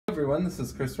everyone, this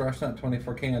is Chris Roshnaut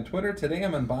 24K on Twitter. Today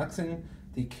I'm unboxing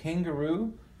the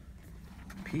Kangaroo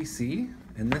PC,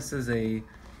 and this is a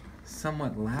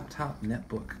somewhat laptop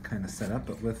netbook kind of setup,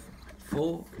 but with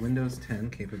full Windows 10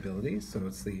 capabilities. So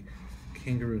it's the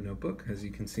Kangaroo notebook, as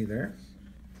you can see there.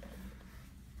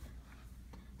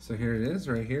 So here it is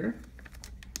right here.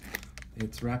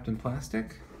 It's wrapped in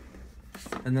plastic.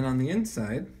 And then on the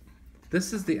inside,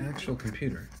 this is the actual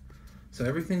computer. So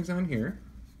everything's on here.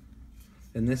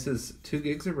 And this is 2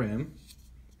 gigs of RAM,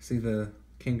 see the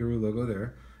Kangaroo logo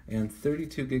there, and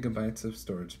 32 gigabytes of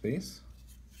storage space.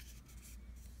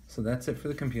 So that's it for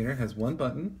the computer. It has one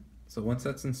button, so once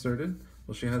that's inserted,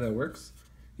 we'll show you how that works.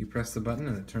 You press the button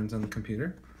and it turns on the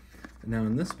computer. And now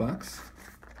in this box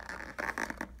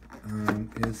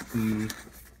is the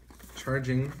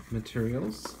charging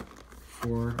materials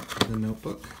for the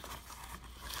notebook,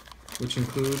 which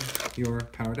include your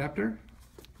power adapter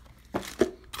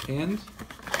and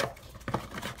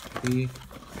the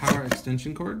power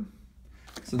extension cord.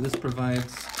 So this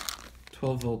provides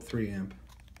 12 volt 3 amp.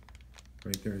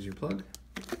 Right there is your plug.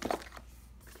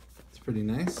 It's pretty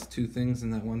nice, 2 things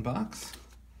in that one box.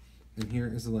 And here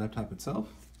is the laptop itself.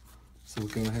 So we'll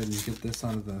go ahead and get this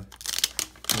out of the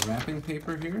wrapping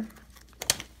paper here,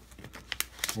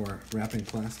 or wrapping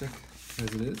plastic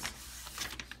as it is.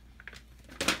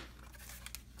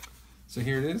 So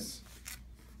here it is.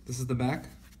 This is the back.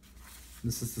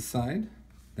 This is the side.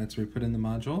 That's where we put in the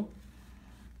module.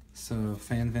 So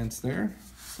fan vents there,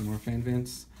 some more fan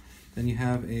vents. Then you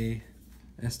have a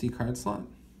SD card slot.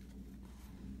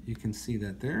 You can see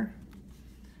that there.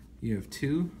 You have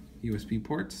 2 USB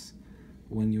ports,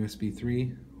 1 USB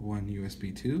 3, 1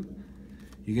 USB 2.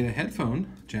 You get a headphone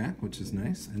jack, which is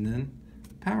nice, and then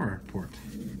power port.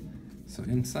 So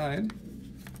inside,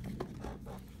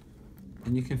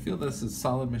 and you can feel this is a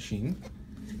solid machine.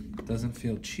 It doesn't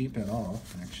feel cheap at all,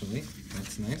 actually.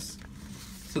 That's nice.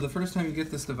 So the first time you get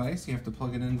this device, you have to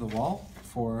plug it into the wall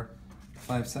for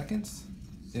 5 seconds.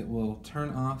 It will turn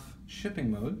off shipping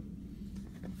mode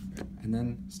and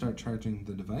then start charging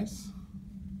the device.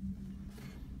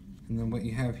 And then what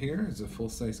you have here is a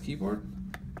full-size keyboard.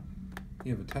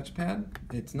 You have a touchpad.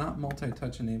 It's not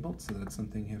multi-touch enabled, so that's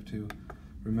something you have to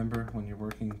remember when you're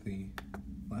working the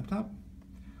laptop.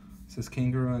 It says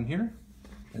Kangaroo on here,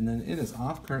 and then it is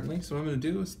off currently. So what I'm going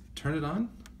to do is turn it on.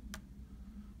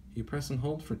 You press and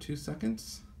hold for 2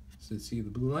 seconds, so you see the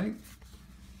blue light,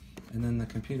 and then the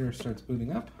computer starts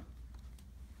booting up.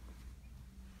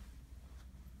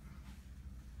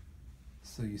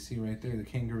 So you see right there the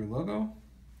Kangaroo logo,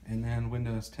 and then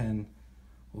Windows 10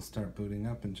 will start booting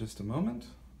up in just a moment.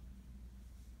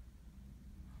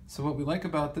 So what we like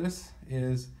about this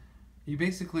is you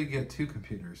basically get 2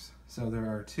 computers. So there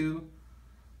are 2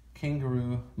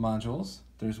 Kangaroo modules.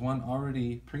 There's one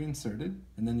already pre-inserted,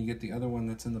 and then you get the other one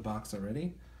that's in the box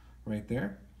already, right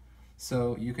there.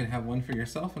 So you can have one for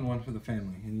yourself and one for the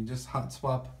family, and you just hot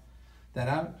swap that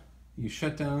out. You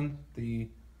shut down the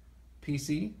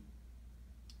PC,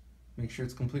 make sure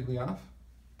it's completely off,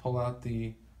 pull out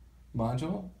the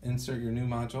module, insert your new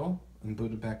module, and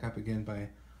boot it back up again by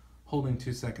holding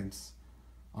 2 seconds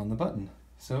on the button.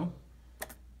 So,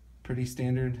 pretty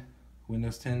standard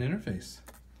Windows 10 interface.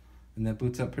 And that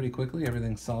boots up pretty quickly.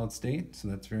 Everything's solid state, so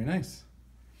that's very nice.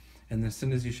 And as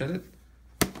soon as you shut it,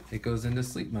 it goes into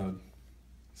sleep mode.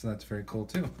 So that's very cool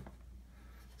too.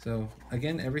 So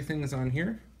again, everything is on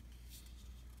here.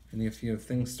 And if you have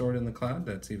things stored in the cloud,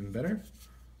 that's even better.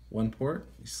 One port,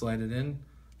 you slide it in,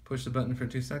 push the button for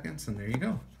 2 seconds, and there you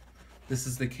go. This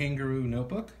is the Kangaroo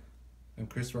notebook. I'm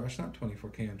Chris Roshnaut,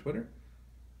 24K on Twitter.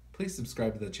 Please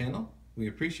subscribe to the channel. We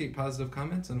appreciate positive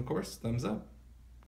comments and, of course, thumbs up.